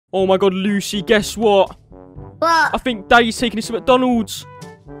Oh my god, Lucy, guess what? What? I think Daddy's taking us to McDonald's.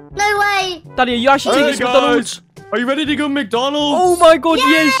 No way. Daddy, are you actually taking us to McDonald's? Are you ready to go to McDonald's? Oh my god,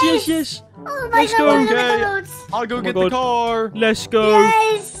 Yes! yes. Oh my Let's god, go. we're going to Okay. McDonald's. I'll go my get God. the car. Let's go.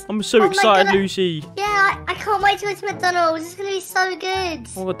 Yes. I'm so Oh my excited, God. Lucy. Yeah, I can't wait to go to McDonald's. It's going to be so good.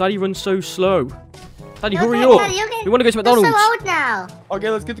 Oh my god, Daddy runs so slow. Daddy, You're hurry okay, up. Daddy, you're okay. We want to go to You're McDonald's. so old now. Okay,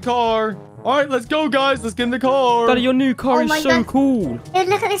 let's get the car. All right, let's go, guys. Let's get in the car. Daddy, your new car Oh is my so God. cool. Hey,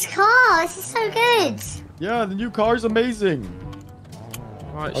 look at this car. This is so good. Yeah, the new car's amazing.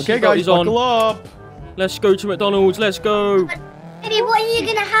 Right, Okay, guys, buckle up. Let's go to McDonald's. Let's go. Baby, what are you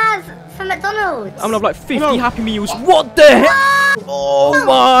going to have for McDonald's? I'm gonna have like 50 No. Happy Meals. What the heck? Oh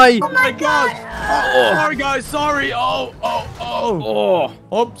my. Oh my god. Sorry, guys. Sorry. Oh. Oh.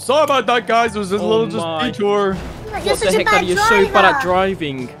 Oh, sorry about that, guys. It was just a Oh little just my. detour. You're What the such a heck, bad Daddy? You're driver. so bad at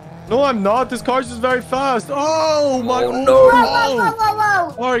driving. No, I'm not. This car's just very fast. Oh, my. Oh, no. Whoa, whoa, whoa, whoa,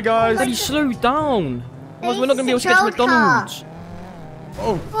 whoa. Sorry, guys. Daddy, slow down. Otherwise, we're not gonna be able to It's get a to control car. McDonald's.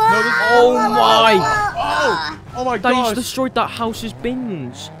 Oh, Whoa, no, this... Oh whoa, whoa, my. whoa, whoa. Oh, my Daddy's gosh. destroyed that house's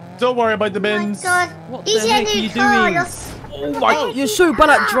bins. Don't worry about the Oh my bins. god. What Easy the heck a are new you car. doing? Oh my, you're so bad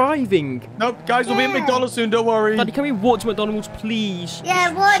at driving. Nope, guys, we'll be at Yeah. McDonald's soon. Don't worry. Daddy, can we walk to McDonald's, please? Yeah,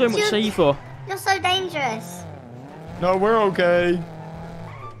 It's what? so much safer. You're so dangerous. No, we're okay.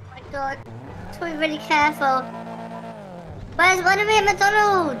 Oh my god. Have to be really careful. When are we at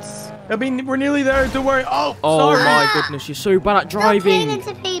McDonald's? I mean, we're nearly there. Don't worry. Oh, Oh sorry. my goodness, you're so bad at Stop peeing driving.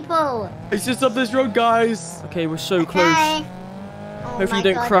 into people. It's just up this road, guys. Okay, we're so close. Okay. Oh Hopefully my you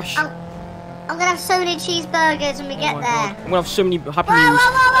don't God. crash. I'm gonna have so many cheeseburgers when we get Oh my there. God. I'm gonna have so many Happy Whoa, Meals.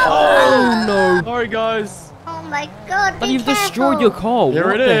 whoa, whoa, Oh no. Sorry, guys. Oh my god, Daddy, be you've careful. destroyed your car. Here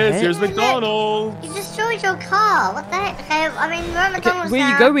What it the is. heck? Here's Look. McDonald's. You destroyed your car. What the heck? Okay, I mean, we're at Okay, McDonald's where are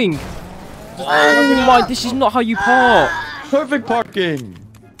you now. going? Oh my, this is not how you park. Perfect parking.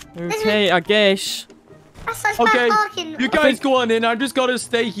 Okay, I guess. That's such Okay, bad parking. you guys go on in. I'm just gonna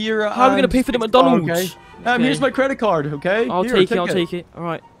stay here. How are we gonna pay for the McDonald's? Okay. Okay. Here's my credit card. Okay. I'll Here, take it, I'll take it.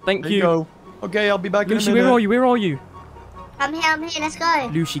 Alright, thank There you you. go. Okay, I'll be back Lucy, in a minute. where are you? Where are you? I'm here, let's go.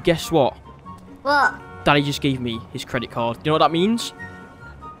 Lucy, guess what? What? Daddy just gave me his credit card. Do you know what that means?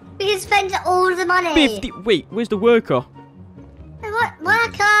 We can spend all the money. 50. Wait, where's the worker? What?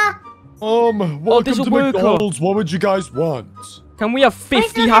 Worker? Welcome there's a to worker. McDonald's. What would you guys want? Can we have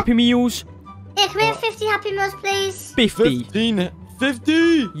 50 not- Happy Meals? Yeah, can we have 50 Happy Meals, please? 50.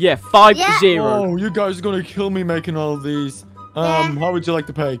 50? Yeah, 5 Yeah. 0. Oh, you guys are gonna kill me making all of these. Yeah. How would you like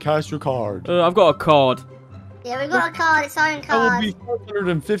to pay? Cash or card? I've got a card. Yeah, we've got a card. It's our own That will card. be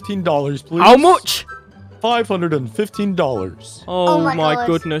 $515, please. How much? $515. Oh, my my God.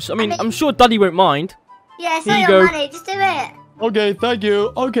 goodness. I mean, I mean- I'm sure Daddy won't mind. Yeah, it's Here not you your go. money. Just do it. Okay, thank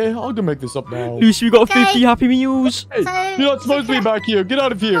you. Okay, I'll go make this up now. Lucy, we got Okay. 50 Happy Meals. Hey, So, you're not supposed to be back here. Get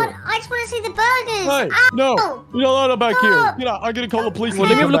out of here. I just want to see the burgers. Hey, Ow! no, you're not allowed back here. Stop. Get out. I'm gonna call the police. Well, when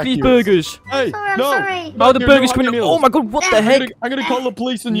let me you have a come look at back these here. burgers. Hey, Sorry, I'm no. sorry. How are the Back here, burgers no coming Happy up? Meals. Oh my god, what the I'm heck? gonna call the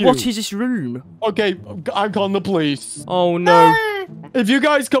police on you. What is this room? Okay, I'm calling the police. Oh no. No. If you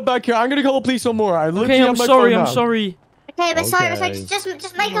guys come back here, I'm gonna call the police no more. I literally Okay, have I'm my sorry, phone I'm now. sorry. Okay, but sorry, Okay.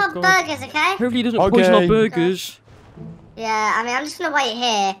 just make Oh my our God. burgers, okay? Hopefully he doesn't poison our Okay. burgers. Yeah, I mean, I'm just gonna wait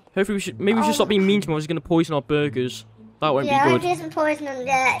here. Hopefully maybe we should stop being mean to him or he's gonna poison our burgers. That won't Yeah, I be hope good. he doesn't poison them.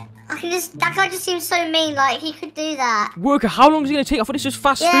 Yeah, that guy just seems so mean. Like he could do that. Worker, how long is it gonna take? I thought this was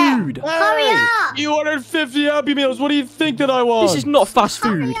fast Yeah. food. Hurry Hey, up! You ordered 50 Happy Meals. What do you think that I want? This is not fast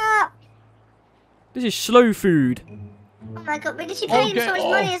Hurry food. up! This is slow food. Oh my god, but did you pay him Okay, so much oh.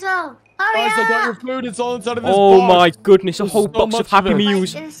 money as well? Hurry Guys, I got your up! food. It's all inside of this Oh box. my goodness, a There's whole so box much of Happy of it.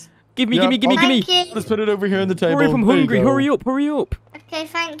 Meals. Yes. Give me, Yeah, give me, give me, give me. Thank you. Let's put it over here on the table. Hurry up, I'm There you hungry. go. Hurry up, hurry up. Okay,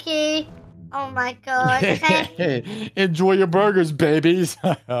 thank you. Oh my god. Okay. Enjoy your burgers, babies.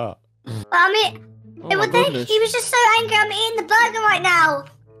 But I mean, Oh it my would goodness. he was just so angry. I'm eating the burger right now.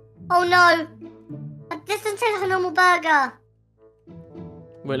 Oh no. This doesn't taste like a normal burger.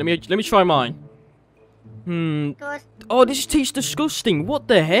 Wait, let me try mine. God, Oh, this tastes disgusting. What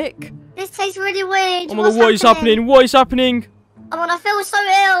the heck? this tastes really weird. Oh my god, what is happening? What is happening? Oh my god, I feel so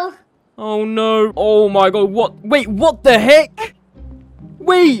ill. Oh no. Oh my god, what? Wait, what the heck?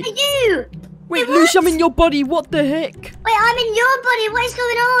 Wait, Hey, you! wait, Wait, Lucy, I'm what? in your body. What the heck? Wait, I'm in your body. What is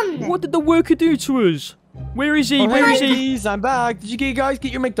going on? What did the worker do to us? Where is he? Oh, Where hey, is he? ladies, I'm back. Did you guys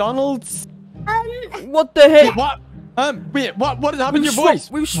get your McDonald's? What the heck? What? Wait, what happened to your voice?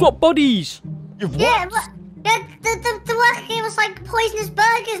 We've swapped bodies. You've Yeah, what? but the worker gave us like poisonous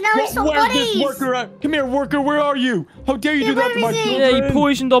burgers. Now we What, swap where's bodies. this worker at? Come here, worker, where are you? How dare you Yeah, do that where to my is he? children? Yeah, he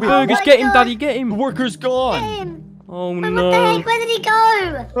poisoned our Wait, burgers. my Get him, God. Daddy, get The him. worker's gone. Him. Oh Wait, no. what the heck? Where did he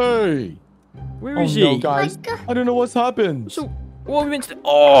go? Hey. Where Oh is no, he? guys. God. I don't know what's happened. So, What are we meant to do?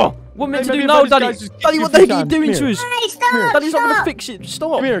 Oh, what are we meant to Maybe do if now, these Daddy? guys just Daddy, give what the you heck are you time. doing Come to here. us? Hey, stop! Daddy's not stop. gonna fix it.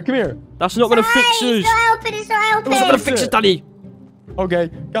 Stop. Come here, come here. That's not gonna fix Hey, us. it's not helping. It's not helping. It's not gonna fix us, Daddy. Okay.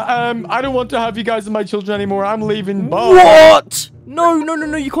 I don't want to have you guys as my children anymore. I'm leaving. Bye. What? No, no, no,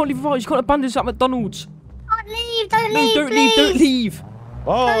 no. You can't leave us. You can't abandon us at McDonald's. Don't leave. Don't No, leave. don't please. leave. Don't leave.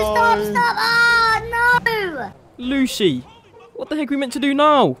 Bye. No, stop, stop. Oh, no. Lucy, what the heck are we meant to do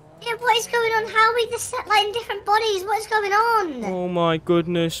now? Yeah, what is going on? How are we just set like in different bodies? What is going on? Oh my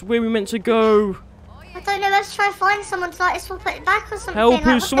goodness. Where are we meant to go? I don't know. Let's try to find someone to like swap it back or something. Help like,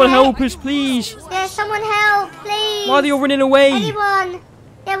 what us. the Someone heck? help us, please. Yeah, someone help, please. Why are they all running away? Anyone?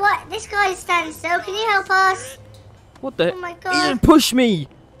 Yeah, what? This guy's standing still. Can you help us? What the? Oh my He god. just pushed me.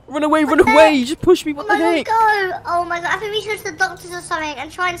 Run away, run What the away. heck? Just push me. What Oh the my god, heck? go! Oh my god, I think we should go to the doctors or something and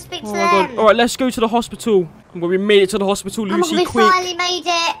try and speak Oh to my them. god. Alright, let's go to the hospital. Well, we made it to the hospital, Come on, Lucy, we quick. finally made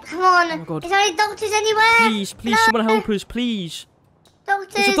it. Come on. Oh my god. Is there any doctors anywhere? Please, please, No. someone help us, please.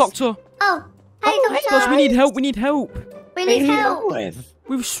 Doctors. There's a doctor. Oh, hey, doctor. Guys, we need help, we need help. We need help.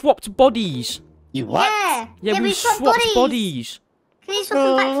 We've swapped bodies. You what? Yeah. Yeah, we we've swapped swapped bodies. Can you swap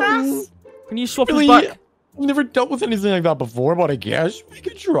them back for us? Can you swap Really? us back? I've never dealt with anything like that before, but I guess we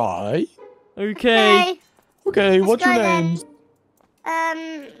could try. Okay. Okay, Let's what's your go then. names?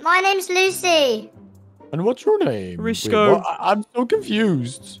 My name's Lucy. And what's your name? Risco. Wait, I'm so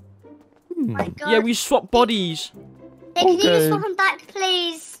confused. Oh my god. Yeah, we swapped bodies. Yeah, can you just Okay. swap them back,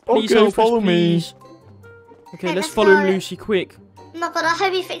 please? Please Okay, help follow us, me. please. Okay, Okay, let's let's follow go. Lucy, quick. Oh my god, I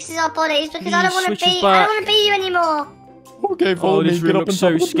hope he fixes our bodies because I Please don't want switch to us be. I back. don't want to be you anymore. Okay, follow Oh, me. this Get room up looks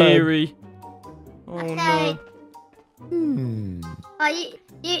on so top of the bed. scary. Oh Okay. no. Oh, you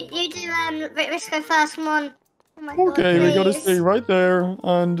do Risco first. Come on. Oh my god, Okay, we gotta please. stay right there,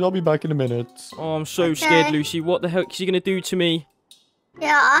 and I'll be back in a minute. Oh, I'm so Okay. scared, Lucy. What the heck is he gonna do to me?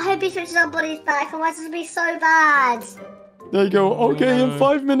 Yeah, I hope he switches our bodies back, otherwise it'll be so bad. There you go. Okay, no. in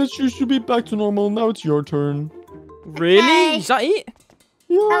 5 minutes you should be back to normal. Now it's your turn. Really? Okay. Is that it?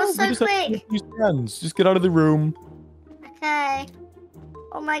 Yeah, That was so we just have to quick. make these scans. Just get out of the room. Okay.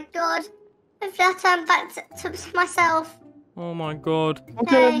 Oh my god. Hopefully I turn back to myself. Oh my god.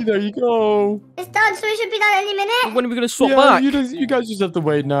 Okay, Okay. there you go. It's done, so we should be done any minute. When are we gonna swap yeah, back? you guys just have to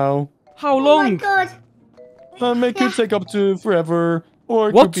wait now. How Oh my long? god. It could Yeah. take up to forever, or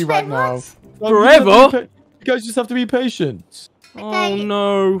it What? could be right Wait, now. what? Forever? You guys just have to be patient. Oh Okay.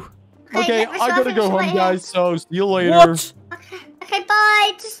 no. Okay, let's I gotta finish go home, right guys. So see you later. What? Here. Okay,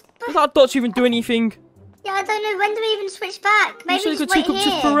 bye. Just. Does that doctor even do anything? Yeah, I don't know. When do we even switch back? You Maybe said it just could wait take up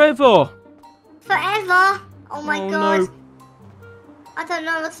here. to forever. Forever? Oh my Oh, god. no. I don't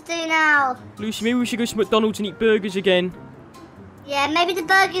know what to do now. Lucy, maybe we should go to McDonald's and eat burgers again. Yeah, maybe the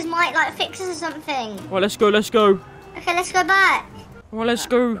burgers might like fix us or something. Alright, let's go, let's go. Okay, let's go back. Alright, let's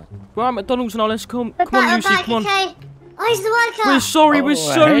go. We're at McDonald's now, let's come. We're Come on, back, Lucy, we're back, come on. okay. Oh, he's the worker. We're sorry, we're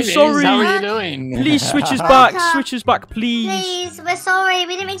so sorry. How are you doing? Please switch us back, Worker. switch us back, please. Please, we're sorry.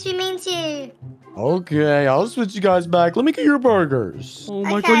 We didn't mean to be mean to you. Okay, I'll switch you guys back. Let me get your burgers. Oh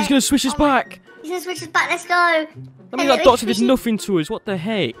my Okay. god, he's gonna switch us Oh my- back. He's gonna switch us back. Let's go. I mean, Hey, that doctor we did should- nothing to us. What the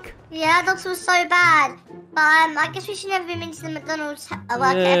heck? Yeah, that doctor was so bad. But I guess we should never be mean to the McDonald's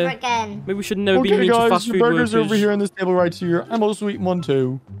worker Yeah. ever again. Maybe we should never be Okay, mean to guys, fast your food burgers workers. are over here on this table right here. I'm also eating one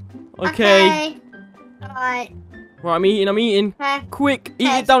too. Okay. Alright. Right, I'm eating. Okay. Quick, eat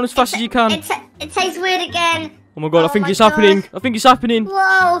Okay, it down as fast as you can. It tastes weird again. Oh my god, I Oh think my it's happening. God. I think it's happening.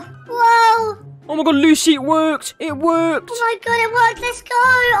 Whoa. Whoa. Oh my god, Lucy, it worked. It worked. Oh my god, it worked. Let's go.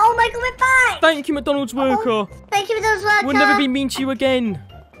 Oh my god, we're back. Thank you, McDonald's worker. Thank you, McDonald's worker. We'll never be mean to you again.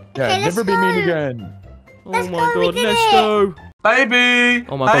 Yeah, Okay, let's never be mean go. again. Oh Let's my go, we god, did let's it. go. Baby!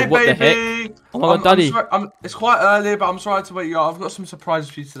 Oh my hey, God, what the baby! Oh my god, Daddy. It's quite early, but I'm sorry to wake you up. I've got some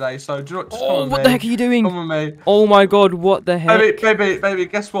surprises for you today, so do you know what? Just come Oh, with what me. the heck are you doing? Come with me. Oh my god, what the heck? Baby,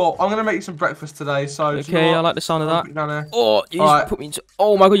 guess what? I'm gonna make you some breakfast today, so... do you know Okay, what? I like the sound of that. Put it down here. Oh, you Alright. just put me into...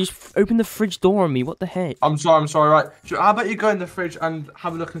 Oh my god, you just opened the fridge door on me. What the heck? I'm sorry, right. How about you go in the fridge and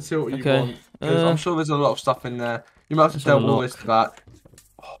have a look and see what you Okay, want? Because I'm sure there's a lot of stuff in there. You might have to let's have a delve all look. this back.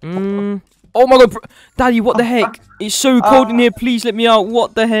 Oh my god, Daddy, what the heck? It's so cold in here. Please let me out.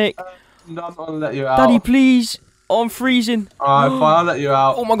 What the heck? No, I'm not gonna let you out. Daddy, please. Oh, I'm freezing. Alright, fine, I'll let you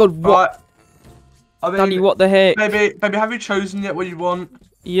out. Oh my god, what? Right. I mean, Daddy, what the heck? Baby, have you chosen yet what you want?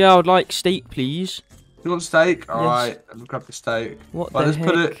 Yeah, I would like steak, please. You want steak? Alright, let me grab the steak. What Right, the let's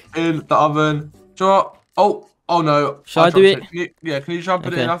put heck? it in the oven. Do you know what? Oh no. Shall I do it? Can you try and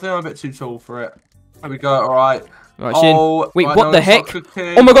put it Okay. in? I think I'm a bit too tall for it. There we go, alright. Right, it's in. Wait, right, what now the let's start heck?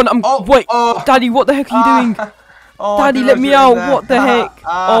 cooking. Oh my god, I'm... Oh, Wait, oh, Daddy, what the heck are you doing? oh, I Daddy, didn't let me realise out. you were in What the there. heck?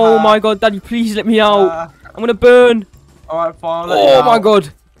 Oh my god, Daddy, please let me out. I'm gonna burn. Alright, fine. I'll let you Oh my out. god.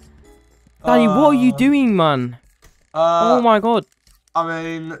 Daddy, what are you doing, man? Oh my god. I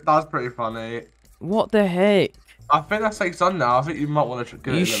mean, that's pretty funny. What the heck? I think that steak's done now. I think you might want to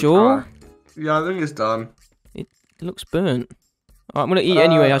give it a You little sure? try. Yeah, I think it's done. It looks burnt. Alright, I'm gonna eat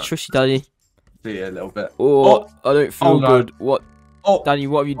anyway. I trust you, Daddy. Yeah, a little bit. Oh, I don't feel no. good. What? Oh, Daddy,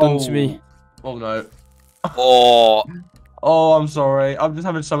 what have you done to me? Oh no. Oh. Oh, I'm sorry. I'm just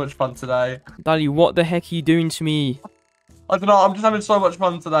having so much fun today. Daddy, what the heck are you doing to me? I don't know. I'm just having so much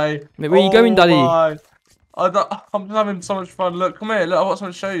fun today. Mate, where are you going, Daddy? I'm just having so much fun. Look, come here. Look, I've got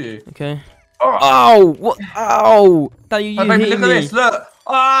something to show you. Okay. Ow! What? Ow! Daddy, you Hey, baby, hit look me. at this. Look.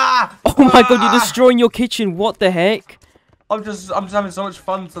 Ah! Oh my god, you're destroying your kitchen. What the heck? I'm just having so much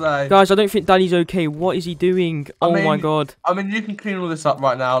fun today. Guys, I don't think Daddy's okay. What is he doing? Oh my god. I mean, you can clean all this up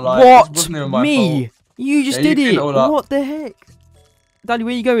right now. Like, it What? wasn't even my Me? fault. You just Yeah, you did clean it. it all up. What the heck? Daddy,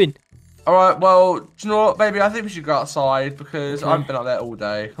 where are you going? All right. Well, do you know what, baby? I think we should go outside because I've been out there all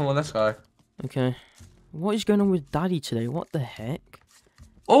day. Come on, let's go. Okay. What is going on with Daddy today? What the heck?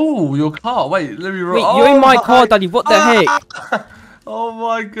 Oh, your car. Wait, let me. Wait, you're in my car, Daddy. What the heck? Oh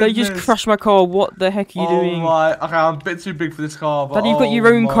my goodness. They just crashed my car. What the heck are you doing? Oh my. Okay, I'm a bit too big for this car. But Daddy, you've got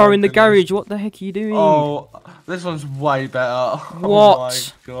your own car in the garage. What the heck are you doing? Oh, this one's way better. What? Oh my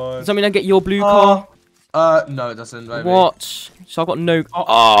god. Does that mean I get your blue car? No, it doesn't, baby. What? So I got no.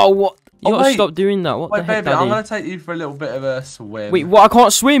 Oh, what? You Oh, gotta wait. stop doing that. What Wait, the heck, baby, I'm Daddy? gonna take you for a little bit of a swim. Wait, what? I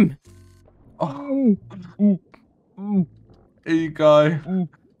can't swim. Oh. Here you go.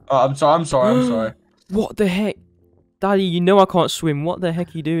 Oh, I'm sorry. What the heck? Daddy, you know I can't swim. What the heck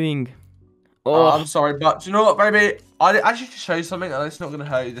are you doing? Oh, I'm sorry, but do you know what, baby? I actually can show you something, and it's not gonna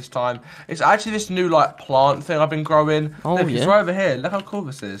hurt you this time. It's actually this new like plant thing I've been growing. Oh, Look, it's yeah? right over here. Look how cool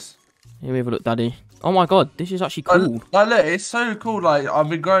this is. here we have a look, Daddy. Oh my god, this is actually cool. Like, look, it's so cool. Like, I've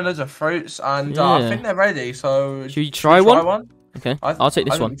been growing loads of fruits, and I Yeah. think they're ready. So Should you try one? Okay, I I'll take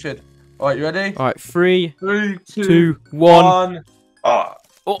this think one. we should. All right, you ready? All right, 3, 3, 2, 1. 1. Oh,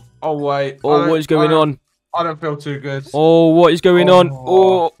 Oh wait. oh, what is going on? I don't feel too good. Oh, what is going on?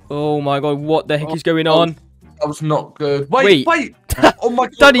 Oh. Oh my god, what the heck is going on? That was not good. Wait. Oh my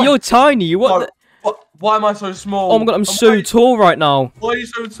god. Daddy, wait. you're tiny. What? No, The... Why am I so small? Oh my god, I'm so tall right now. Why are you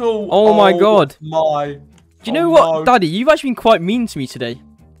so tall? Oh my god. My. Do you know what, Daddy? You've actually been quite mean to me today.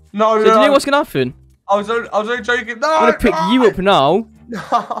 No, So do you know what's gonna happen? I was only joking. No. I'm gonna pick you up now.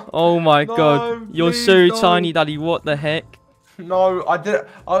 No. Oh my No, god, you're please so don't. tiny, Daddy. What the heck? No, I did.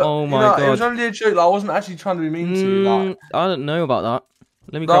 Oh my It was God. only a joke. Like, I wasn't actually trying to be mean to you. Like, I don't know about that.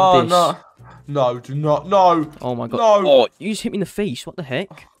 Let me grab this. No, do not. No. Oh my god. No. Oh, you just hit me in the face. What the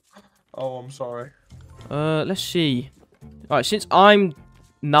heck? Oh, I'm sorry. Let's see. Alright, since I'm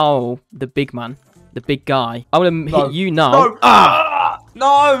now the big man, the big guy, I'm gonna No. hit you now. No. Ah! No.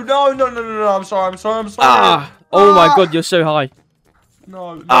 I'm sorry. Ah! Oh my god, you're so high.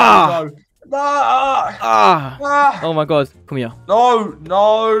 No. Ah! No. Ah! Ah! Ah! Oh my god, come here. No.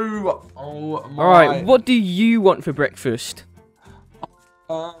 Oh my. Alright, what do you want for breakfast?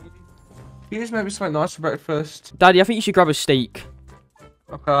 Can you just make me something nice for breakfast? Daddy, I think you should grab a steak.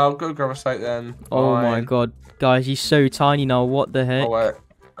 Okay, I'll go grab a steak then. Oh my Fine. god. Guys, he's so tiny now. What the heck? Oh wait.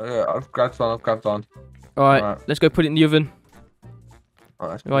 I've grabbed one. Alright, Alright. let's go put it in the oven.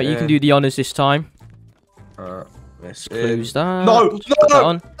 Alright, Right, you can do the honours this time. This Close that. No, Put that no,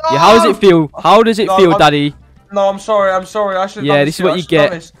 on. Yeah, how does it feel? How does it No, feel, I'm- Daddy? No, I'm sorry. I should. Yeah, this is what you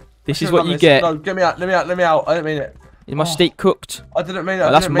get. This is what you get. No, get me out. Let me out. I didn't mean it. Is my Oh. steak cooked? I didn't mean it.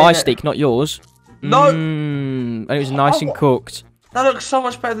 Oh, that's my steak, not yours. No. And it was nice and Oh. cooked. That looks so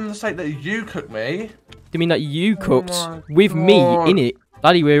much better than the steak that you cooked me. Do you mean that you cooked my with me God. in it?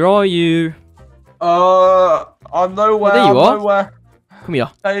 Daddy, where are you? I'm nowhere. there you are. Nowhere. Come here.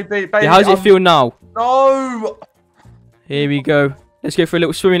 Baby. Yeah, how does it feel now? No. Here we go. Let's go for a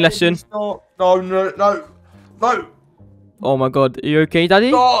little swimming lesson. Stop. No. Oh my god, are you okay, Daddy?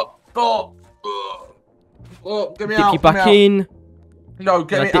 Stop. Oh, get me Dip out. you get me back out. in. No, get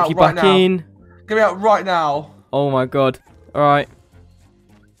Gonna me dip out you right back now. in. Get me out right now. Oh my god. Alright.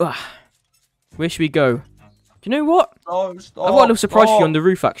 Where should we go? Do you know what? No, stop. I've got a little surprise for you on the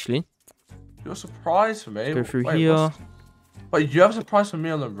roof, actually. Your surprise for me? Go through Wait, here. Wait, you have a surprise for me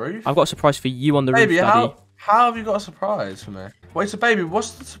on the roof? I've got a surprise for you on the Baby, roof, Daddy. how have you got a surprise for me? Wait, so baby,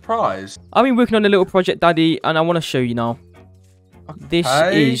 what's the surprise? I've been working on a little project, Daddy, and I want to show you now. This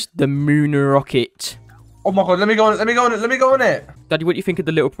Okay. is the moon rocket. Oh my god, let me go on it. Daddy, what do you think of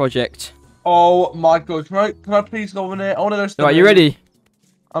the little project? Oh my god, can I please go on it? I want to go to the Alright, you moon. ready?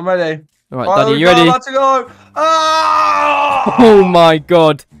 I'm ready. Alright, Alright, Daddy, you I'm ready? about to go. Ah! Oh my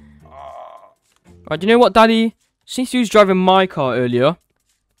god. Right, do you know what, Daddy? Since you was driving my car earlier,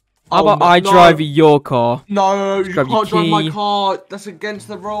 How about no, I drive your car? No, you grab your can't drive my key. car. That's against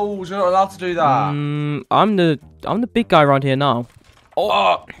the rules. You're not allowed to do that. I'm the big guy around here now.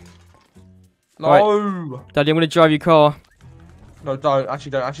 Oh. No. Daddy, I'm gonna drive your car. No, don't.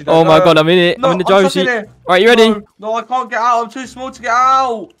 Actually, don't. Actually, don't. Oh my No. god, I'm in it. No, I'm in the driver's stuck seat. in it. Right, you ready? No, no, I can't get out. I'm too small to get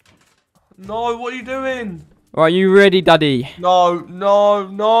out. No, what are you doing? Right, you ready, Daddy? No, no,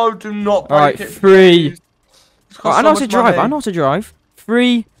 no. Do not break Alright, it. 3. please. It's cost Right, I so know how to much drive. money. I know how to drive.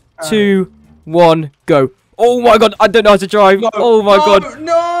 3, 2, 1, go. Oh my god, I don't know how to drive. No, Oh my no, god.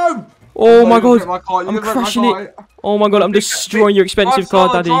 No. Oh my No, you god. wrecked car. You I'm wrecked my crashing car. it. Oh my god, I'm destroying your expensive car,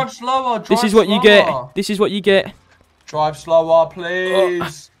 Drive Daddy. slower, drive slower, This drive is what you slower. get. This is what you get. Drive slower,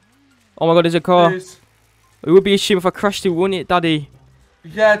 please. Oh my god, there's a car. Please. It would be a shame if I crashed it, wouldn't it, Daddy?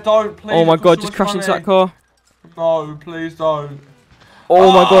 Yeah, don't, please. Oh my it costs god, so just much crash into that money. car. No, please don't.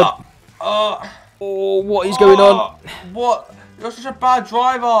 Oh my god. Uh, Oh, what is going on? What? You're such a bad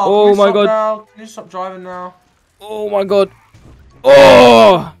driver. Oh Can you my stop god. Now? Can you stop driving now? Oh my god.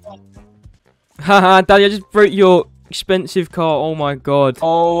 Oh! Haha, Daddy, I just broke your expensive car. Oh my god.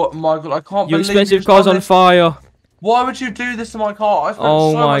 Oh my god, I can't Your believe expensive you've car's done on this. fire. Why would you do this to my car? I spent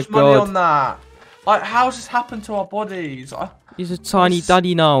Oh so my much money God. on that. Like, how's this happened to our bodies? I He's a tiny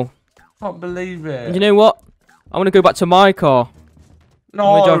daddy now. can't believe it. And you know what? I want to go back to my car. I'm no.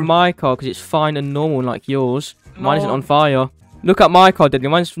 going to drive my car because it's fine and normal like yours. Mine isn't No. on fire. Look at my car, Daddy.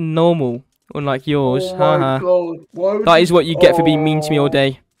 Mine's normal, unlike yours. Oh my Haha. god. Why would That you- is what you get for being mean to me all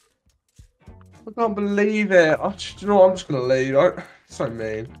day. I can't believe it. You know what? I'm just gonna leave. So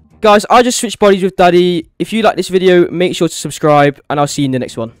mean. Guys, I just switched bodies with Daddy. If you like this video, make sure to subscribe, and I'll see you in the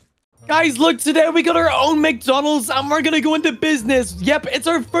next one. Guys, look, today we got our own McDonald's and we're gonna go into business. Yep, it's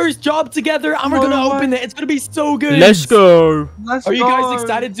our first job together and we're No gonna way. open it. It's gonna be so good. Let's go. Let's Are you go. guys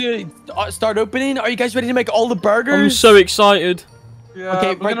excited to start opening? Are you guys ready to make all the burgers? I'm so excited. Yeah, Okay,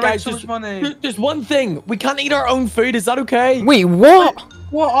 we're right, gonna guys, make so much money. There's one thing. We can't eat our own food. Is that okay? Wait, what?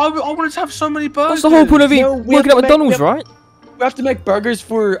 What? I wanted to have so many burgers. What's the whole point of it? No, we Working have at to make McDonald's, them- right? We have to make burgers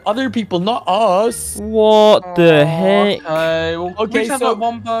for other people, not us. What the heck? Okay, well, Okay, we just have so- like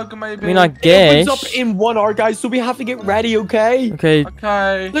one burger maybe. I mean, I It guess. opens up in 1 hour, guys, so we have to get ready, okay? Okay.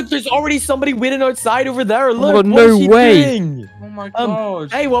 Okay. Look, there's already somebody waiting outside over there. my Look, God, what no is she way. doing? Oh my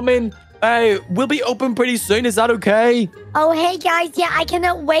god. Hey, woman. Hey, we'll be open pretty soon. Is that okay? Oh, hey guys, yeah, I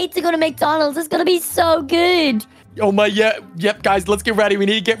cannot wait to go to McDonald's. It's gonna be so good. Oh my, yeah, yep, guys, let's get ready. We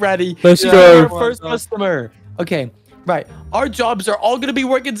need to get ready. Let's Yeah. go. Our first customer. Okay, right. Our jobs are all gonna be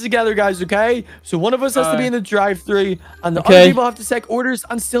working together, guys. Okay, so one of us has to be in the drive-thru, and the other Okay. people have to take orders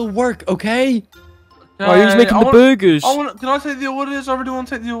and still work. Okay. Oh, who's making the burgers? Can I take the orders? I really want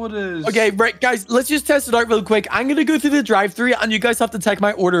to take the orders. Okay, right, guys. Let's just test it out real quick. I'm gonna go through the drive-thru, and you guys have to take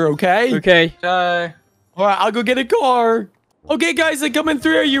my order. Okay. Okay. Okay. All right, I'll go get a car. Okay, guys, I'm coming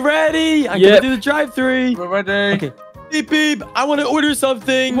through. Are you ready? I'm Yep. gonna do the drive-thru. We're ready. Okay. Beep beep. I want to order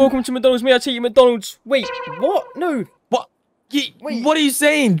something. Welcome to McDonald's. May I take you McDonald's? Wait, what? No. What? Wait. What are you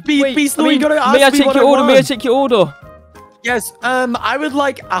saying? Be Wait, slow. I mean, You gotta ask may I me take what your order? May I want. take your order? Yes. I would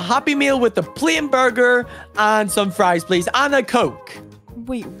like a Happy Meal with a plain burger and some fries, please, and a Coke.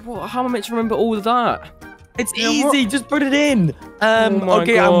 Wait, what? How am I meant to remember all of that? It's Yeah, what- easy. Just put it in. my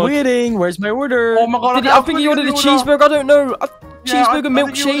Okay, I'm God. waiting. Where's my order? Oh my god. I think he ordered a cheeseburger. I don't know. A Yeah, cheeseburger, I think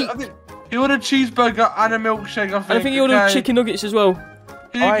milkshake. He ordered a cheeseburger and a milkshake, I think. And I think he ordered okay. chicken nuggets as well.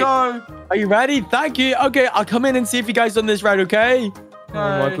 Here you Alright. go. Are you ready? Thank you. Okay, I'll come in and see if you guys done this right. Okay. Oh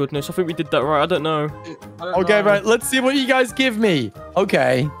my Okay. goodness, I think we did that right. I don't know. I don't Okay, know. right. Let's see what you guys give me.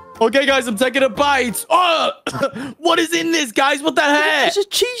 Okay. Okay, guys, I'm taking a bite. Oh, what is in this, guys? What the heck? It's a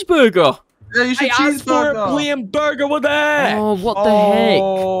cheeseburger. Yeah, you I should asked for a cheeseburger. plain burger. What the heck? Oh, what the heck?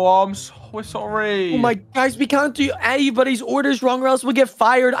 Oh, we're sorry. Oh my, guys, we can't do anybody's orders wrong or else we'll get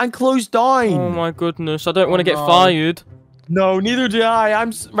fired and closed down. Oh my goodness, I don't want to get no. fired. No, neither do I.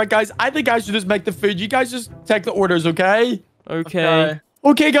 Right, guys, I think I should just make the food. You guys just take the orders, okay? Okay.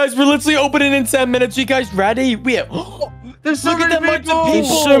 Okay, guys, we're literally opening in 10 minutes. You guys ready? There's so Look at many the amount of people. There's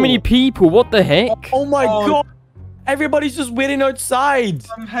people. so many people. What the heck? Oh my Oh. god. Everybody's just waiting outside.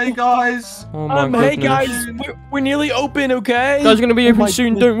 Hey guys. Oh my Hey, goodness. guys, we're nearly open, okay? Guys, are gonna be Oh open my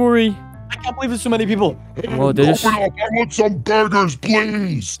soon. goodness. Don't worry. I can't believe there's so many people. Well, they just Open up, I want some burgers,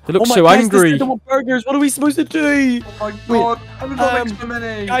 please. they look Oh my so guys, angry. They want burgers. What are we supposed to do? Oh my god. How did I make so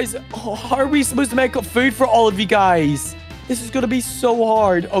many? Guys, how are we supposed to make up food for all of you guys? This is gonna be so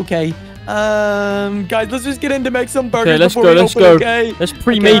hard. Okay, Guys, let's just get in to make some burgers. Okay, let's before go. we Let's open, go. Okay? Let's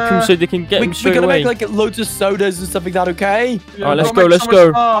pre-make them so they can get them We straight gotta away. make like loads of sodas and stuff like that. Okay? Alright, let's Gotta go, make let's so much go.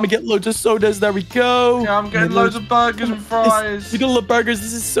 I'm stuff. gonna get loads of sodas. There we go. Yeah, I'm getting loads of burgers and fries. We got a lot of burgers.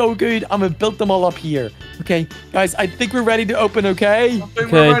 This is so good. I'm gonna build them all up here. Okay, guys, I think we're ready to open. Okay. I think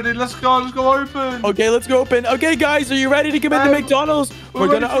Okay. we're ready. Let's go. Let's go open. Okay, let's go open. Okay, guys, are you ready to come into McDonald's? We're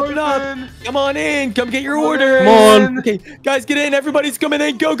ready gonna to open up. Come on in. Come get your Come on order. Come on. Okay, guys, get in. Everybody's coming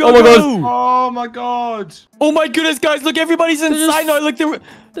in. Go, go, Oh my go. Oh my god. Oh my goodness, guys, look, everybody's just- inside now. Look, they were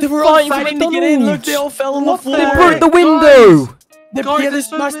they're all fighting for fighting to get in. Look, McDonald's. they all fell on the What the floor. They heck? broke the window. They, Guys, yeah, they there's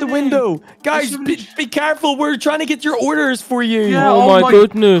so smashed the many. window. Guys, so many. be careful. We're trying to get your orders for you. Yeah, Oh, oh my my-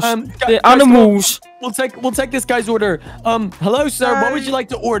 goodness. Guys, The come on. animals. We'll take this guy's order. Hello, sir. What would you like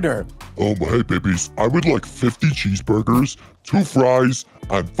to order? Hey, babies. I would like 50 cheeseburgers, 2 fries,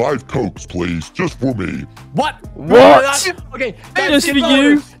 and 5 Cokes, please. Just for me. What? What? Okay, Just for $50.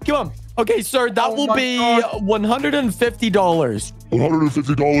 you. Come on. Okay, sir, that Oh will my be God. $150.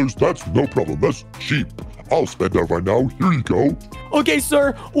 $150, that's no problem. That's cheap. I'll spend that right now. Here you go. Okay,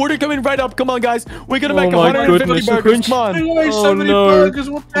 sir, order coming right up. Come on, guys. We're gonna Oh make my 150 goodness, burgers. Grinch. Come on. Anyway, so Oh, many no. burgers.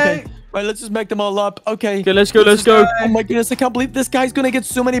 What the Okay. heck? Right, let's just make them all up. Okay. Okay, let's go. Let's go. Oh my goodness, I can't believe this guy's gonna get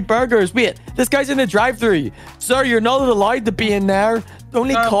so many burgers. Wait, this guy's in the drive-thru. Sir, you're not allowed to be in there.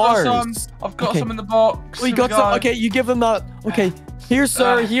 Only cars. I've got Okay. some in the box. We Here got go. some. Okay, you give them that. Okay. Here,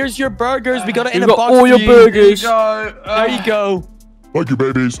 sir. Here's your burgers. We got it in You've a got box all for your you. Here you burgers. go. There you go. Thank you,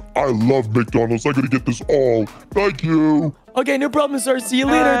 babies. I love McDonald's. I'm gonna get this all. Thank you. Okay, no problem, sir. See you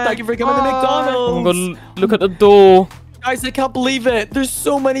later. Thank you for coming to Bye. Oh my McDonald's. god, look at the door. Guys, I can't believe it. There's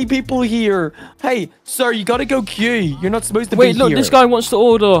so many people here. Hey, sir, you gotta go queue. You're not supposed to Wait, be look, here. this guy wants to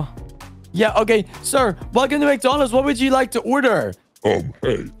order. Yeah, okay. Sir, welcome to McDonald's. What would you like to order? Hey,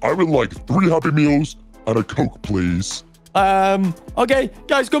 I would like 3 Happy Meals and a Coke, please. Okay,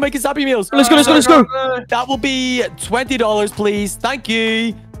 guys, go make his Happy Meals. Let's go, let's go, let's go. That will be $20, please. Thank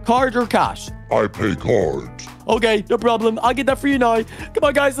you. Card or cash? I pay card. Okay, no problem. I'll get that for you now. Come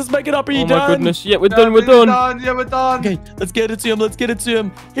on, guys, let's make it up. Are you Oh done? my goodness. Yeah, we're Yeah, done, we're done. Yeah, we're done. Okay, let's get it to him. Let's get it to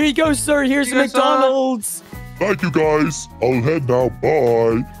him. Here you go, sir. Here's Here you the go, sir. McDonald's. Thank you, guys. I'll head now.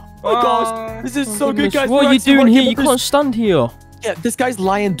 Bye. Oh my gosh, this is so good, Goodness, guys. what We're are you actually doing working here? with You this- can't stand here. Yeah, this guy's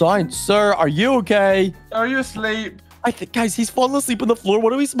lying down. Sir, are you okay? Are you asleep? I think, guys, he's falling asleep on the floor.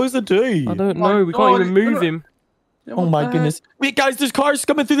 What are we supposed to do? I don't my know. We God, can't even he's move gonna- him. Yeah, Oh what my the goodness. Wait, guys, there's cars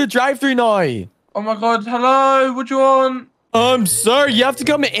coming through the drive-thru now. heck? Oh my god. Hello. What do you want? Sir, you have to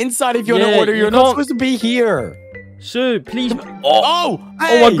come inside if you want Yeah, to order. you You're not can't- supposed to be here. Sir, please. Oh, Oh my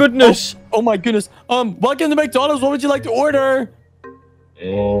hey! goodness. Oh my goodness. Welcome to McDonald's. What would you like to order?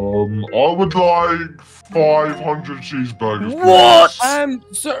 I would like 500 cheeseburgers. What?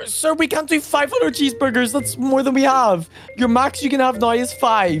 please. Sir, we can't do 500 cheeseburgers. That's more than we have. Your max you can have now is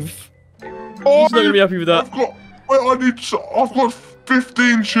 5. He's not gonna be happy with that. I've got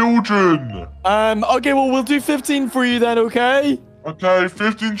 15 children. Okay, well, we'll do 15 for you then, okay? Okay,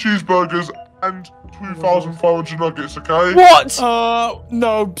 15 cheeseburgers and 2,500 nuggets, okay? What?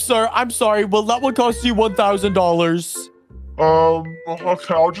 No, sir, I'm sorry. Well, that will cost you $1,000.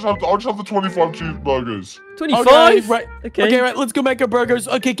 Okay, I'll just have the 25 cheeseburgers. 25? Okay, right. Okay. Okay, right, let's go make our burgers.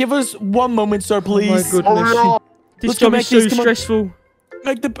 Okay, give us 1 moment, sir, please. Oh my goodness. Hurry up. This Let's go job make is so these, come on. stressful.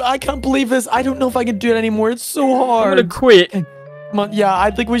 I can't believe this. I don't know if I can do it anymore. It's so I'm hard. gonna quit. Come on, yeah, I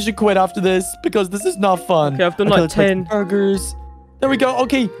think we should quit after this because this is not fun. Okay, I've done like let's make 10. burgers. There we go.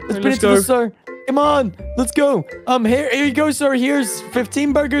 Okay, let's Right, put let's it to go. the sir. Come on, let's go. Here you go, sir. Here's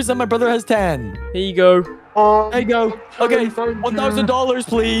 15 burgers and my brother has 10. Here you go. There you go. Okay, thank you. $1,000,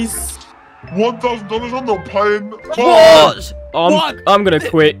 please. $1,000, I'm not paying. What? What? I'm gonna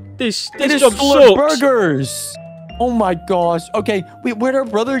quit. This It is job full of sucks. burgers. Oh my gosh. Okay, wait, where'd our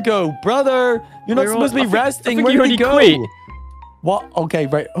brother go? Brother, you're not We're supposed to all- be I think- resting. I think Where he did he already go? quit. What? Okay,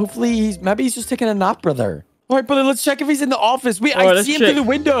 right. Hopefully maybe he's just taking a nap, brother. All right, brother, let's check if he's in the office. Wait, All right, I let's see him check. through the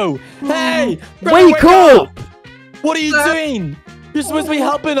window. Hey, brother, Wake up! What are you doing? You're supposed to be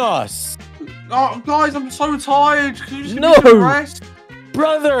helping us. Oh, guys, I'm so tired. Can you just give No. me some rest?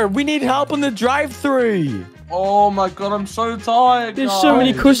 Brother, we need help on the drive-thru. Oh my god, I'm so tired. There's so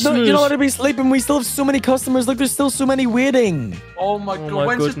many guys. customers. No, you don't want to be sleeping. We still have so many customers. Look, there's still so many waiting. Oh my Oh god, my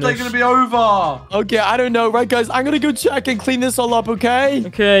when's this day goodness. gonna be over? Okay, I don't know. Right, guys, I'm going to go check and clean this all up, okay?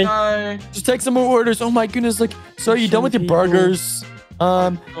 Okay. Okay. Just take some more orders. Oh my goodness, like, so are you So done with your people. burgers?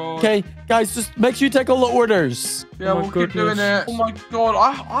 God. Okay, guys, just make sure you take all the orders. Yeah, Oh my we'll keep doing goodness. it. Oh my god,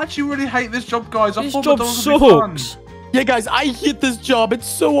 I actually really hate this job, guys. I This thought job McDonald's would be fun. sucks. Yeah, guys, I hate this job. It's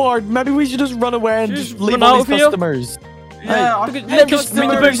so hard. Maybe we should just run away and Just just leave run all out these of here? customers. Yeah, Look at, Hey, let me just make the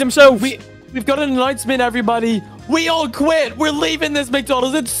customers, burgers themselves. We've got an announcement, everybody. We all quit. We're leaving this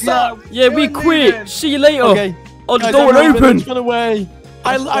McDonald's. It sucks. Yeah, we We're quit. leaving. See you later. Okay. Oh, the Guys, door I'm will leaving. open. Let's run away.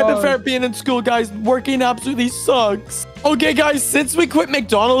 I go. prefer being in school, guys. Working absolutely sucks. Okay, guys, since we quit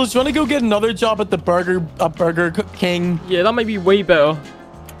McDonald's, you want to go get another job at the Burger King? Yeah, that might be way better.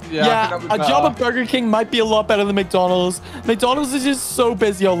 Yeah, I Yeah, think a that'd be job at better. Burger King might be a lot better than McDonald's. McDonald's is just so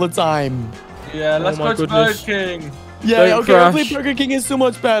busy all the time. Yeah, let's Oh my go to goodness. Burger King. Yeah, Don't okay, hopefully crash. Burger King is so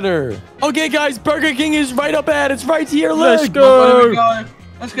much better. Okay, guys, Burger King is right up ahead. It's right here, Let's look. go. Where do we go?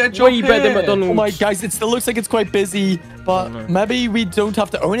 Let's get a job Way better than here. McDonald's. Oh my, guys, it still looks like it's quite busy, but no. maybe we don't have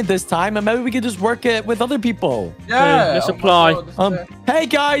to own it this time, and maybe we can just work it with other people. Yeah. let's oh my apply. God, this is it. Hey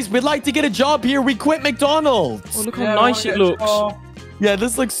guys, we'd like to get a job here. We quit McDonald's. Oh, look Yeah, how we nice wanna it get a looks. job. Yeah,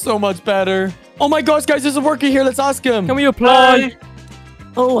 this looks so much better. Oh my gosh, guys, there's a worker here. Let's ask him. Can we apply? Hey.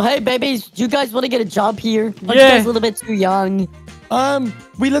 Oh, hey, babies. Do you guys want to get a job here? Are you Yeah. guys a little bit too young?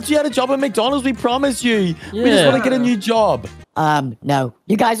 We literally had a job at McDonald's. We promised you. We just Yeah. want to get a new job. No.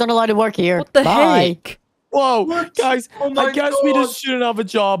 You guys aren't allowed to work here. What the Bye. heck? Whoa, What? guys, Oh my I guess we God. just shouldn't have a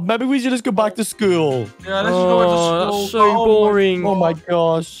job. Maybe we should just go back to school. Yeah, let's just go into Oh, school. that's so boring. Oh my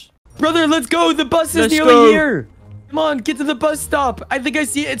gosh. Brother, let's go. The bus is Let's nearly go. here. Come on, get to the bus stop. I think I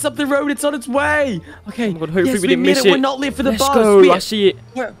see it. It's up the road. It's on its way. Okay. Oh my God, hopefully yes, we didn't made miss it. We're it. not late for the Let's bus. go. Wait, I see it.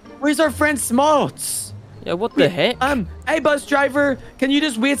 where's our friend Smots? Yeah, what the heck? Hey, bus driver. Can you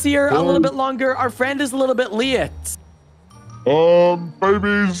just wait here a little bit longer? Our friend is a little bit late.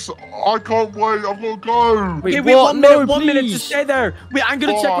 Babies, I can't wait. I've got to go. Wait, Okay, wait, what? 1 minute, No, 1 minute. please. Just stay there. Wait, I'm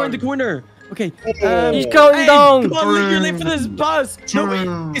gonna check around the corner. Okay. He's going hey, down. Come on, you're late for this bus. No,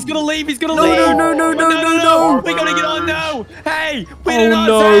 wait, he's gonna leave. He's gonna leave. no. We gotta get on now. Hey, wait on us.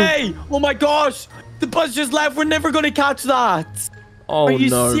 no. Hey. Oh my gosh. The bus just left. We're never gonna catch that. Oh Are you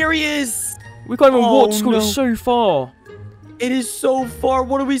no. serious? We can't even walk to Oh, school. It's no. so far. It is so far.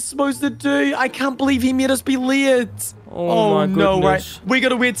 What are we supposed to do? I can't believe he made us be late. Oh, my no, right. goodness. We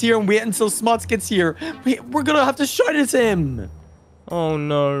gotta wait here and wait until Smuts gets here. We're gonna have to shout at him. Oh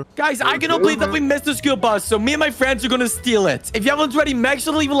no. Guys, I cannot believe that we missed the school bus, so me and my friends are gonna steal it. If you haven't already, make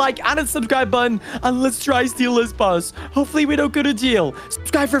sure to leave a like and a subscribe button, and let's try steal this bus. Hopefully we don't go to jail.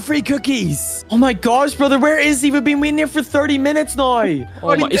 Subscribe for free cookies. Oh my gosh, brother, where is he? We've been waiting here for 30 minutes now.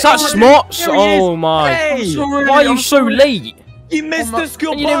 Oh my. Is that Smots? There he is. Oh my. Hey, Sorry, Why are you I'm so sorry. late? you missed the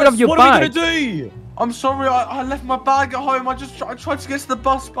school and you bus. didn't even have your what bag. are we gonna do? I'm sorry, I left my bag at home. I tried to get to the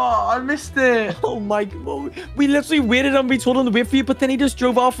bus, but I missed it. Oh my, we literally waited and we told him to wait for you, but then he just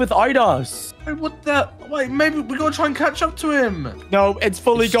drove off without us. Wait, what the? Wait, maybe we gotta try and catch up to him. No, it's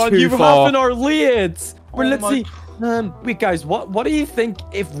fully It's gone. too You're far. half an hour late. We're Oh literally. my- Wait, guys, what do you think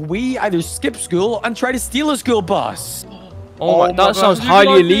if we either skip school and try to steal a school bus? Oh my. my That God, sounds that's a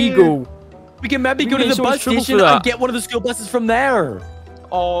highly good idea. illegal. We can maybe We go to get the so much bus trouble station for and that. get one of the school buses from there.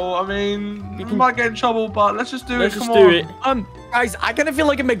 Oh, I mean, we might get in trouble, but let's just do Let's it. just Come do on. it. Guys, I kind of feel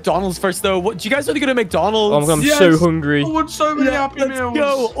like a McDonald's first though. What, do you guys want to go to McDonald's? Oh, I'm Yes. so hungry. I want so many Yeah, Happy let's Meals.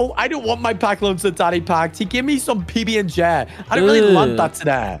 go. Oh, I don't want my pack lunch that Daddy packed. He gave me some PB&J. I didn't really want Ugh. that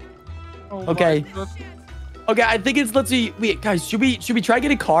today. Oh my Okay. God. Okay, I think it's let's see. Wait, guys, should we try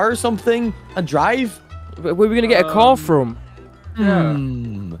get a car or something and drive? Where are we gonna get a car from? Yeah.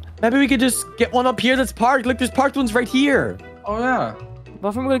 Maybe we could just get one up here that's parked. Look, there's parked ones right here. Oh yeah. But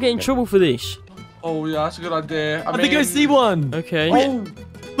I think we're gonna get in trouble for this. Oh yeah, that's a good idea. I think I see one. Okay. Oh,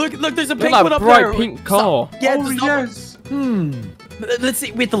 Look, there's a Look pink at one that up bright there. pink car. Yeah, oh does that- yes. Let's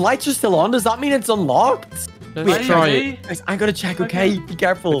see. Wait, the lights are still on. Does that mean it's unlocked? Let's Wait, try it. Maybe. Guys, I'm gonna check. Okay, be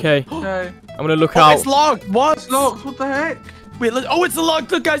careful. Okay. Okay. I'm gonna look Oh, out. it's locked. What? It's locked. What the heck? Wait, oh, it's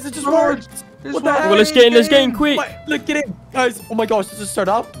locked. Look, guys, it just Locked. worked. It's What the locked. heck? Well, let's get in quick. Wait, look, get in, guys. Oh my gosh, does it start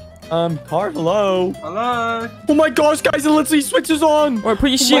up? Car, hello. Hello. Oh my gosh, guys, it literally switches on. Alright, put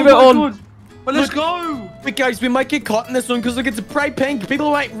your Oh my seatbelt on. God. Well, let's Look. go. Wait, guys, we might get caught in this one because look, it's a bright pink.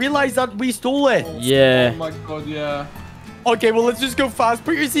 People might realize that we stole it. Yeah. Oh my God, yeah. Okay, well, let's just go fast.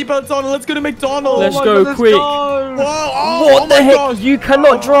 Put your seatbelts on and let's go to McDonald's. Let's Oh my go God, quick. Go. Whoa, oh, What oh the my heck? gosh. You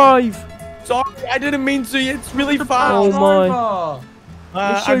cannot drive. Sorry, I didn't mean to. It's really fast. Oh my. Driver.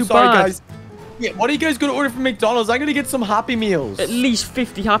 You're so I'm sorry, bad. guys. Yeah, what are you guys going to order from McDonald's? I'm going to get some Happy Meals. At least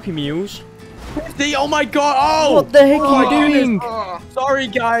 50 Happy Meals. Oh my god. Oh, What the heck oh are my you doing? goodness. Sorry,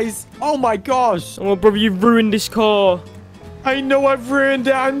 guys. Oh my gosh. Oh, brother, you've ruined this car. I know I've ruined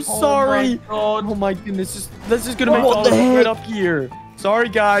it. I'm sorry. Oh Oh my goodness. Let's just go to What the McDonald's right heck? up here. Sorry,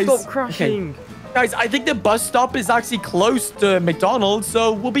 guys. Stop Okay. crashing. Guys, I think the bus stop is actually close to McDonald's,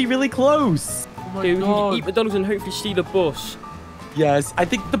 so we'll be really close. my Okay, we can God. eat McDonald's and hopefully steal a bus. Yes, I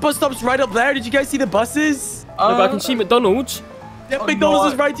think the bus stop's right up there. Did you guys see the buses? No, but I can see McDonald's. Yeah, Oh, McDonald's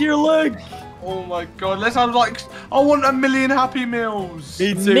no. is right here. Look. Oh my God. Let's have like. I want a million Happy Meals.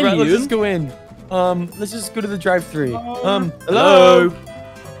 Me too. Right, let's Million? just go in. Let's just go to the drive-thru. Hello. Hello.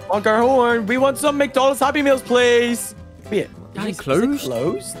 Honk our horn. We want some McDonald's Happy Meals, please. Wait, guys, closed? is it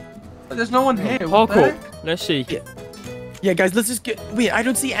closed? There's no one here. What the Parkour. heck? Let's see. Yeah, guys, let's just get. Wait, I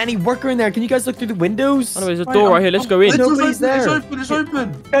don't see any worker in there. Can you guys look through the windows? Oh, no, there's a door right here. Let's go in. Nobody's there. It's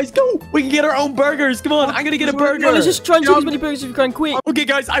open. Guys, go. We can get our own burgers. Come on, I'm gonna get a burger. Oh, let's just try and take as many burgers as we can quick. Okay,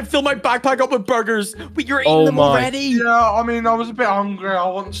 guys, I filled my backpack up with burgers. Wait, you're eating Oh them my. already? Yeah, I mean, I was a bit hungry. I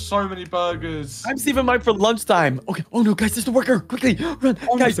want so many burgers. I'm saving mine for lunchtime. Okay. Oh no, guys, there's the worker. Quickly, run,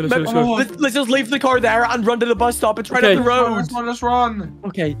 guys. let's go. Let's just leave the car there and run to the bus stop. It's right Okay. up the road. Let's run.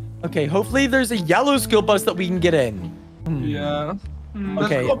 Okay. Okay. Hopefully, there's a yellow school bus that we can get in. Yeah.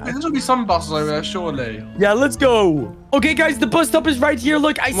 Okay. There's gonna be some buses over there, surely. Yeah, let's go. Okay, guys, the bus stop is right here.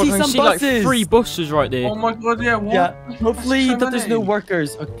 Look, I Oh my see God, I some see buses. like 3 buses right there. Oh my god, yeah, what? Yeah. Hopefully So that there's no many.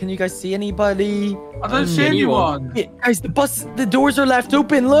 workers. Can you guys see anybody? I don't see anyone. Wait, guys, the doors are left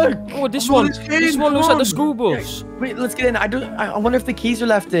open. Look. Oh, this Oh, one. it's in, This one come looks like the on. school bus. Wait, let's get in. I wonder if the keys are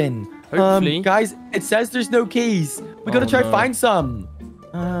left in. Hopefully. Guys, it says there's no keys. We gotta Oh, try no. find some.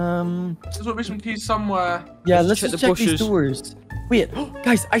 There's gotta be some keys somewhere. Yeah, Let's let's check just the check these bushes. doors. Wait,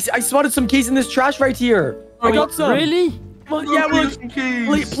 guys, I spotted some keys in this trash right here. I got some. Really? Well, yeah, Look, look. some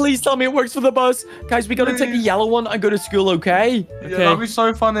keys. Please tell me it works for the bus. Guys, we gotta take the Please. yellow one and go to school, okay? Yeah, Okay. that'd be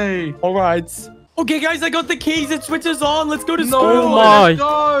so funny. All right. Okay, guys, I got the keys. It switches on. Let's go to No, school. Oh my. let's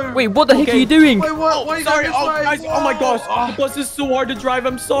go. Wait, what the heck are Okay. you doing? Wait, what? Wait, Sorry, this oh way. guys, oh my gosh, the bus is so hard to drive.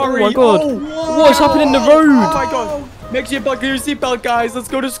 I'm sorry. Oh my God. Oh, What's happening in the road? oh my god. Make sure you buckle your seatbelt, guys. Let's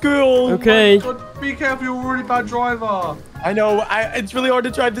go to school. Okay. God, be careful, you're a really bad driver. I know. It's really hard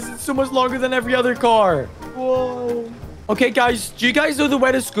to drive. This is so much longer than every other car. Whoa. Okay, guys, do you guys know the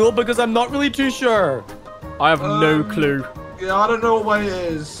way to school? Because I'm not really too sure. I have no clue. Yeah, I don't know what way it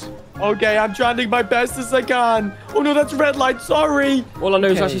is. Okay, I'm trying to do my best as I can. Oh no, that's red light. Sorry. All I know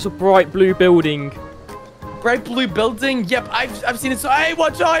is Okay. actually it's a bright blue building. Bright blue building. Yep, I've seen it. So, hey,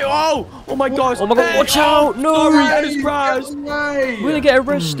 watch out! Oh my gosh! Oh my God, Hey, watch out, no. Sorry, I just crashed. We're gonna get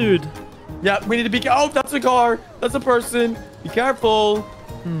arrested. Yeah, we need to be. Oh, that's a car. That's a person. Be careful.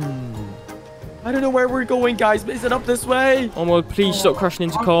 I don't know where we're going, guys. But is it up this way? Oh my God, please stop crashing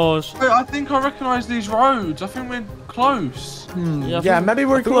into cars. Wait, I think I recognise these roads. I think we're close. I Yeah, think- maybe I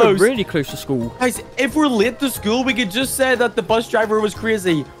we're think close. really close to school. Guys, if we're late to school, we could just say that the bus driver was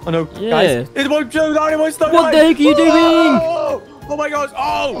crazy. Oh no, Yeah. guys, it won't slow down. It won't slow What down. the heck are you doing? Oh, oh my gosh!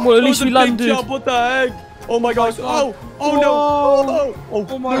 Oh, Well, at that least was a we big landed. jump. What the heck? Oh my gosh! God. Oh no!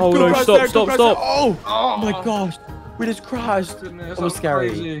 Oh my go God. crash Stop, there, stop, go crash stop. there. Oh Oh my gosh! We just crashed. Goodness, That was that's scary.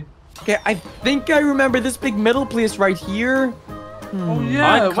 crazy. Okay, I think I remember this big middle place right here. Oh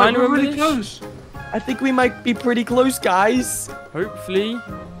yeah, I kinda we're remember really this. close. I think we might be pretty close, guys. Hopefully.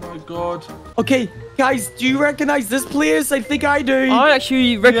 Oh my god. Okay, guys, do you recognize this place? I think I do. I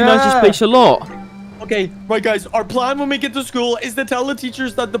actually recognize this Yeah. place a lot. Okay, right, guys. Our plan when we get to school is to tell the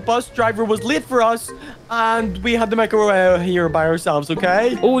teachers that the bus driver was late for us, and we had to make our way here by ourselves.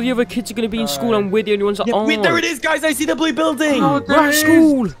 Okay? All the other kids are going to be in school and we're the only ones that Yeah, aren't. wait, there it is, guys. I see the blue building. Oh, We're at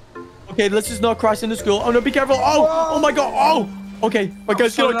school. Okay, let's just not crash into school. Oh no, be careful. Oh my God. Oh. Okay, right,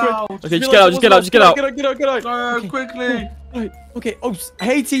 guys, so get out loud. quick. Okay, just get out, just get out, just get out. Get out. Get Go out. quickly. Right, okay. Oh,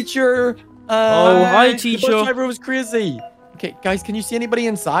 hey, teacher. Oh, hi, The bus teacher. driver was crazy. Okay, guys, can you see anybody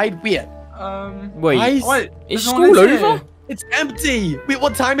inside? Wait. Wait, Guys, Wait, is there's no one school in here. over? it's empty. Wait,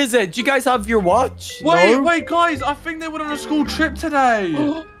 what time is it? Do you guys have your watch? Wait, No. wait, guys! I think they went on a school trip today.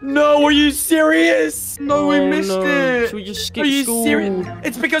 No, are you serious? No, we Oh, missed no. it. Should we just Are skip you school? serious?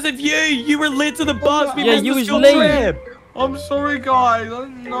 It's because of you. You were late to the bus. We Yeah, missed you the was school late. trip. I'm sorry, guys. I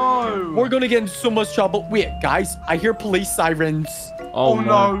don't know. We're gonna get in so much trouble. Wait, guys, I hear police sirens. Oh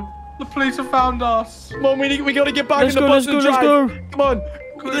no, the police have found us. Come on, we gotta get back Let's in the go, bus let's and go, let's drive. go. Come on.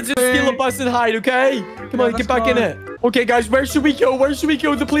 Let's just steal a bus and hide, okay? Come on, let's get back in go. it. Okay, guys, where should we go? Where should we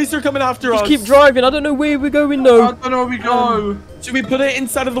go? The police are coming after Just us. keep driving. I don't know where we're going I though. don't know where we go. Should we put it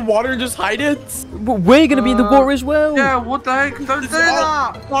inside of the water and just hide it? But we're going to be in the water as well. Yeah, what the heck? Don't do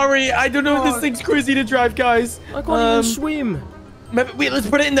that. Sorry, I don't know. This God. thing's crazy to drive, guys. I can't even swim. Wait, let's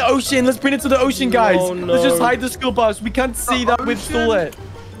put it in the ocean. Let's bring it to the ocean, guys. Oh, Let's just no. hide the school bus. We can't see that we've stole ocean? it.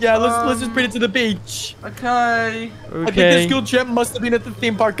 Yeah, let's just bring it to the beach. Okay. I think the Okay. school trip must have been at the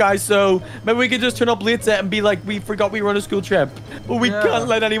theme park, guys. So maybe we could just turn up late and be like, we forgot we were on a school trip. But we Yeah. can't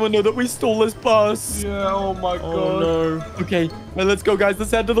let anyone know that we stole this bus. Yeah. Oh my god. Oh no. Okay, well, let's go, guys.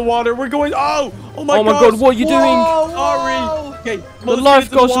 Let's head to the water. We're going. Oh my Oh my gosh. god, what are you doing? Whoa, Sorry. whoa. Okay, The well, let's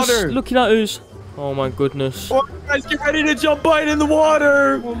get into lifeguards are water. looking at us. Oh my goodness. Oh, guys, get ready to jump right in the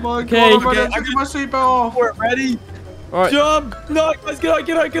water. Oh my Okay. god. I'm Okay, ready to take my seatbelt off. We're ready. All right. Jump. No, guys, get out.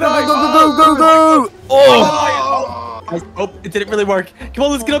 Go, go, go, go, go. Oh. Oh. Oh, it didn't really work. Come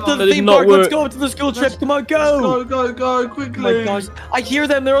on, let's get up to That the did theme not park. Let's work. go up to the school trip. Come on, go. Go, Oh quickly. my gosh. I hear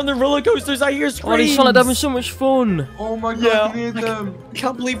them. They're on the roller coasters. I hear Oh, screams. they sound like they're having so much fun. Oh my god, Yeah, I can hear them. I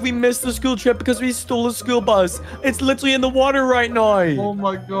can't believe we missed the school trip because we stole a school bus. It's literally in the water right now. Oh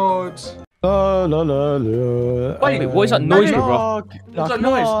my god. La, la, la, la. Wait, what is that noise, Hey, bro? Knock, What's knock, that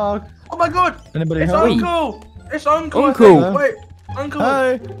noise? knock. Oh my god. Anybody It's home? Uncle. It's Uncle. I Uncle. think. Wait, Uncle.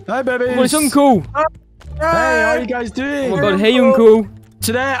 Hi. Hi, babies. Oh, it's Uncle. Hey, how are you guys doing? Oh my god, hey Uncle.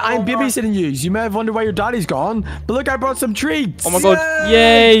 Today, I'm Oh my- babysitting you. You may have wondered why your daddy's gone, but look, I brought some treats. Oh my god,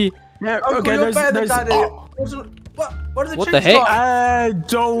 Yay! yay. Yeah, Uncle, okay, you're better than there's. Daddy. Oh, What are the What the treats heck? like?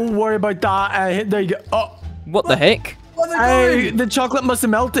 don't worry about that. There you go. Oh, What the heck? What are they hey, doing? the chocolate must have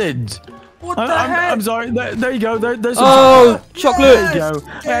melted. What the heck? I'm sorry. There you go. There's some Oh, chocolate. There chocolate.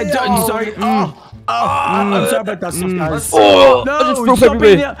 you go. I'm sorry. I'm sorry about that stuff, guys. Oh, No, I just broke stop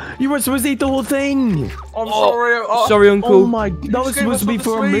everywhere. eating it. You were supposed to eat the whole thing. I'm sorry. Sorry, Oh Uncle. my, that was gave supposed us to be all the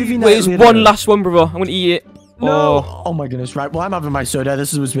for a sweets. movie night. Wait, there's later. one last one, brother. I'm gonna eat it. No. Oh my goodness. Right. Well, I'm having my soda. This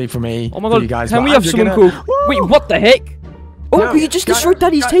is supposed to be for me. Oh my for god, you guys, can but we I'm have just some, gonna- Uncle? Woo! Wait, what the heck? Uncle, you just destroyed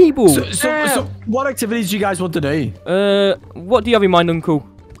Daddy's table. So, what activities do you guys want to do? What do you have in mind, Uncle?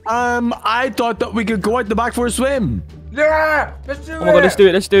 I thought that we could go out the back for a swim. Yeah, let's do it. Oh my god, let's do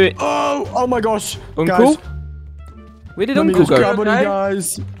it, let's do it. Oh my gosh. Uncle? Guys, Where did let me Uncle just go? grab one of you Okay.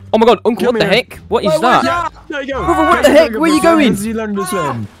 guys. Oh my god, Uncle, Come what the here. heck? What is Wait, that? There you go. Brother, what Guys, the we're heck? gonna Where go you for a swim. going? As you learn to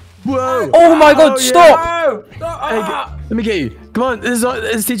swim. Whoa. Oh my god, yeah. stop! No. Hey, let me get you. Come on, this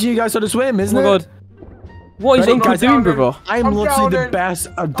is teaching you guys how to swim, Oh isn't my it? god. What is Ready, Uncle guys? doing, brother? I'm I'm literally the drowning. best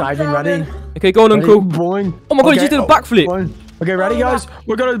at diving. Ready? drowning. Okay, go on, Ready? Uncle. Boing. Oh my god, he just did a backflip. Boing. Okay, ready, guys?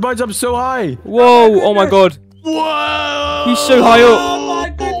 We're gonna bounce up so high. Whoa, oh my god. Whoa! He's so high up. Oh my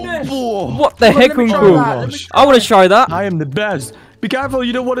goodness. Whoa. What the heck, let me try Uncle? that, let me try I want to try that. I am the best. Be careful,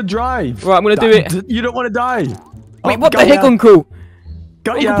 you don't want to drive. Right, I'm gonna do it. You don't want to die. Wait, Oh, what the got heck, ya. Uncle?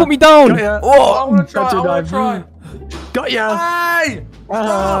 Got Uncle, ya. put me down. Got ya. I Oh, want to try. Got I you, want to try. Got ya. Hey.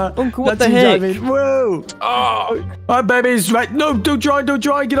 Uncle, what That's the you heck? diving. Whoa. Oh. Alright, babies. Right. No, don't drown. Don't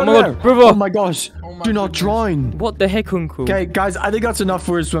drown. Get Oh on my there. god, brother. Oh my gosh. Oh my Do not goodness. drown. What the heck, Uncle? Okay, guys, I think that's enough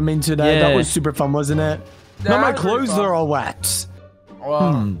for swimming today. That Yeah. was super fun, wasn't it? Yeah, Now my that was really clothes fun. are all wet. Wow.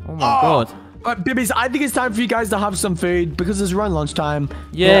 Oh my god. Babies, I think it's time for you guys to have some food because it's around lunchtime.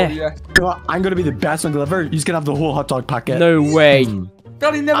 Yeah. Yeah. I'm gonna be the best uncle ever. You're just gonna have the whole hot dog packet. No way.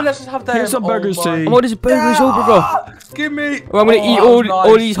 Daddy never lets us have them. Here's some burgers my- too. Oh my god, there's a burger as well, brother. Ah, give me. Oh, I'm gonna eat all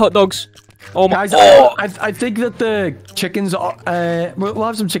nice. these hot dogs. Oh my. Guys, Oh. I think that the chickens are, we'll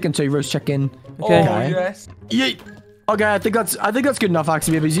have some chicken too, roast chicken. Okay. Oh yes. Yeah. Okay, I think that's good enough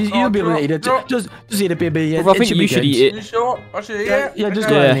actually, babies. You'll be able to eat it. drop. Just eat it, baby. Brother, I think you should eat You it. sure? I should eat Yeah, it. yeah, just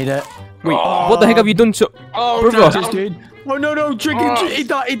Okay. go ahead and eat it. Wait, what the heck have you done to... Oh, Brother. no, Just dude. Oh no, chicken! Oh. Eat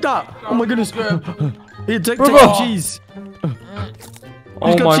that! Oh my goodness! Here, take Brother. some cheese. Oh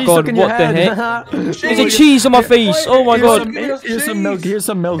You've got my cheese god, stuck in your what the head. heck? Cheese. There's a cheese on my face. Oh my Here's god. some- Give us Here's some milk. cheese. Here's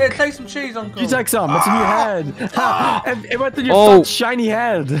some milk. Here, take some cheese, Uncle. You take some. It's in your head. Ha, it went in your Oh. fat, shiny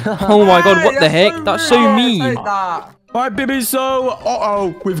head. Oh my god, what Hey, the heck? That's so rude. mean. Take that. Alright, baby, so...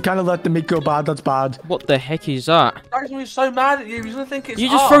 Uh-oh, we've kind of let the meat go bad. That's bad. What the heck is that? Daddy's gonna be so mad at you. He's gonna think it's You're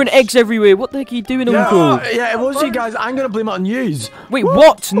just us. throwing eggs everywhere. What the heck are you doing, Uncle? Yeah, it was you guys. I'm going to blame it on yous. Wait,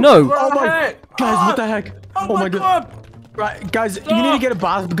 what? No. What Oh the my... heck? Guys, what the heck? Oh my god. Right, guys, you need to get a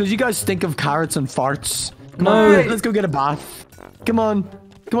bath because you guys stink of carrots and farts. Come No. on, let's go get a bath. Come on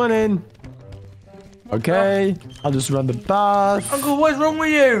in. Okay, I'll just run the bath. Uncle, what's wrong with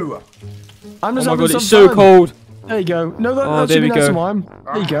you? I'm Oh just my having god, some it's so fun. cold. There you go. No, that, Oh, that there should be we nice go. and warm.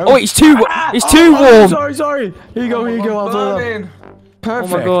 There you go. Oh, it's too Oh, warm. sorry. Here you go. I'm burning.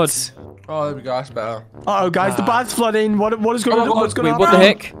 Perfect. Oh my god. Oh, there we go. That's better. Uh-oh, guys, the bath's flooding. What is going Oh my on? God, What's going Wait, on? what the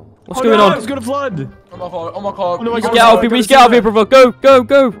heck? What's Oh, going no, on? It's going to flood. Oh my god. Oh my god. no, I We got need to get out of here. We need to get out of here, brother. Go, go,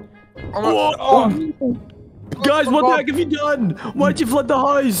 go. Oh my oh. Guys, Oh my what the God. heck have you done? Why'd you flood the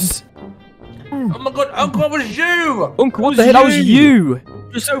house? Oh my god. Uncle, it was you. Uncle, what was the heck? That was you. you.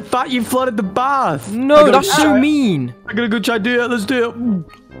 You're so fat you flooded the bath. No, that's so mean. I'm gonna go try to do it. Let's do it.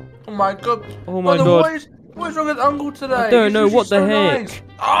 Oh my god. Oh my Brother, god. What is wrong with Uncle today? I don't He's know, usually what the so heck? nice.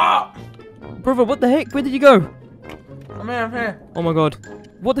 Ah! Brother, what the heck? Where did you go? I'm here. Oh my god.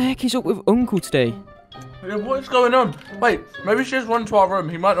 What the heck is up with Uncle today? Yeah, what is going on? Wait, maybe we should just run to our room.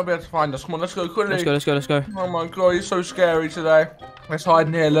 He might not be able to find us. Come on, let's go quickly. Let's go, let's go, let's go. Oh my god, he's so scary today. Let's hide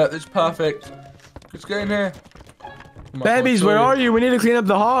in here. Look, it's perfect. Let's get in here. Oh my Babies, God, where sorry. are you? We need to clean up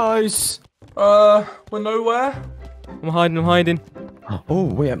the house. We're nowhere. I'm hiding, I'm hiding. Oh,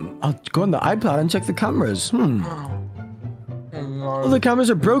 wait. I'll go on the iPad and check the cameras. Oh Oh, no. the cameras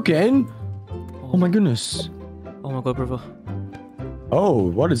are broken. Oh my goodness. Oh my god, brother. Oh,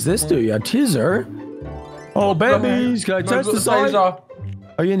 what does this do? A teaser? Oh, babies, can I test the side?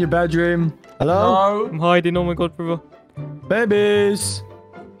 Are you in your bedroom? Hello? No. I'm hiding. Oh my god, brother. Babies.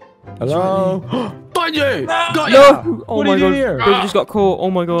 Hello? Find you! Got you! No! Oh What my are you doing god. here? Brother just got caught. Oh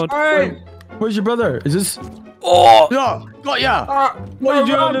my god. Hey. Where's your brother? Is this... Oh! Yeah, got ya! What are you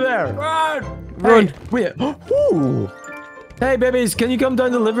doing under there? Run. Hey, wait. Ooh. Hey, babies, can you come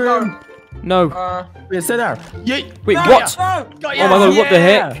down to the living room? No. Wait, stay there. Wait, Got what? ya. Got ya. Oh my god, what the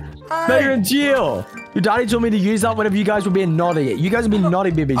heck? Now you're in jail. Your daddy told me to use that whenever you guys were being naughty. You guys are being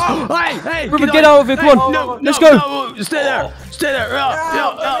naughty babies. Hey, Brother, get out of here. Come on. No, Let's no, go. no, stay there. Stay there.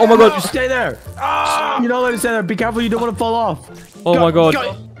 Oh my god. Stay there. You're not allowed to stay there. Be careful. You don't want to fall off. Oh my god.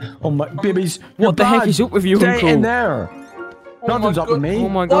 Oh my babies. What the heck is up with you, Stay Uncle? in there. Nothing's up with me. Oh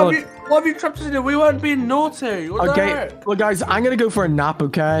my Why god. have you trapped us in here? We weren't being naughty. What the Okay, heck? well guys, I'm gonna go for a nap,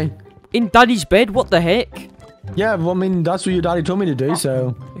 okay? In Daddy's bed? What the heck? Yeah, well, I mean, that's what your daddy told me to do,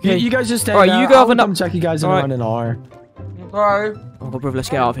 so... Okay. You guys just stay Alright, there. you go have a I'll nap. come check you guys in Alright. around an hour. Right. Oh my god, brother, let's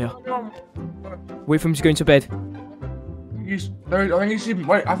get out of here. Wait for him to go into bed. I think you should.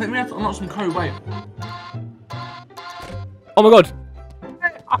 Wait, I think we have to unlock some code. Wait. Oh my god.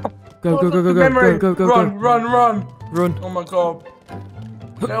 Go, go, go, go, go, go, go, go, Run, go. run. Run. Oh my god.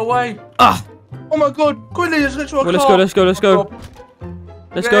 Get away. Ah! Oh my god. Quickly, let's get to a Well, car. let's go. Oh my God.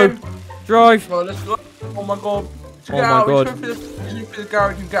 Let's Get go. in. Drive. Right, let's go. Oh my god. Oh my god. Let's go through the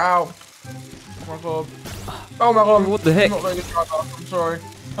garage and get out. Oh my god. Oh my god. What the heck? I'm not very good driver. I'm sorry.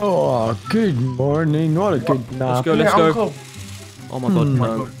 Oh, good morning. What a good nap. Let's go, let's Yeah, go. Uncle. Oh my god,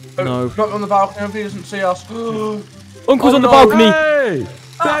 no. No. Not on the balcony. Hope he doesn't see us. Uncle's Oh on the no. balcony. Hey!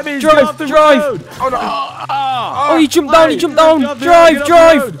 Babies, drive, get off the drive. road! Oh no. Oh, he jumped down, he jumped down. Get off the Drive, road,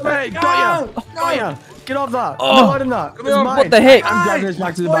 drive. get off the road. Hey, got ya! Got ya! Get off that! Oh. No, hide in that! It's on. mine. What the heck? I'm driving this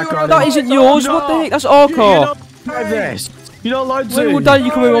back to the back garden. That isn't yours. What the heck? That's our You car. don't drive this! You're not allowed to! When will Daddy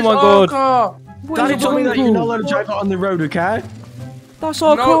come in? Oh my god. Daddy told me that you're not Uncle? allowed to drive it on the road, okay? That's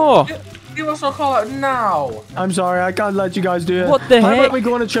our No, car. give us our car now. I'm sorry, I can't let you guys do it. What the How heck? about we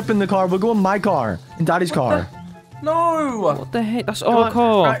go on a trip in the car? We'll go in my car. In Daddy's car. No. What the heck? That's Come our on,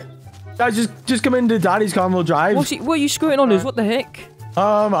 car. right. Guys, just come into Daddy's car and we'll drive. What are you screwing on us? What the heck?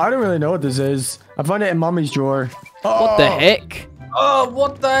 I don't really know what this is. I found it in Mommy's drawer. What the heck? Oh,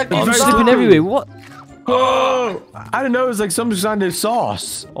 what the heck? I'm very slipping good. everywhere. What? Oh! I don't know, it's like some kind of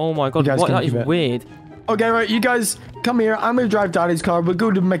sauce. Oh my god, You guys what? can That is keep it. weird. Okay, right, you guys come here. I'm gonna drive Daddy's car. We'll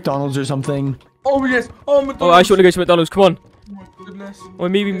go to McDonald's or something. Oh yes. Oh my god. Oh, I actually want to go to McDonald's. Come on. Oh my goodness. Or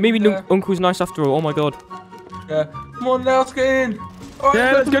maybe Yeah. Uncle's nice after all. Oh my god. Yeah. Come on now, let's get in. All right,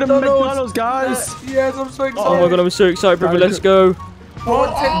 Yeah, let's go to McDonald's, guys. Yes, I'm so excited. Oh my god, I'm so excited, brother. Let's go.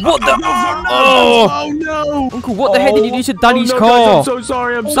 What the? Oh, Oh, no! Uncle, what the heck did you do to Daddy's oh, no, car? Guys, I'm so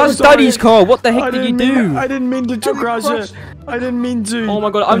sorry. I'm so That's sorry. Daddy's car. What the heck did you do? I didn't mean to crash it. I didn't mean to. Oh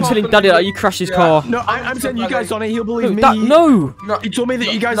my god, I'm telling Daddy that you crashed his car. No, I'm saying you guys on it. He'll believe me. No. No. He told me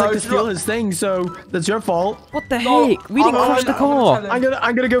that you guys No, like to it's steal not. his thing, so that's your fault. What the heck? We didn't I'm crash the gonna tell car. him.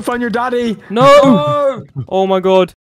 I'm gonna go find your daddy. No. No. Oh my god.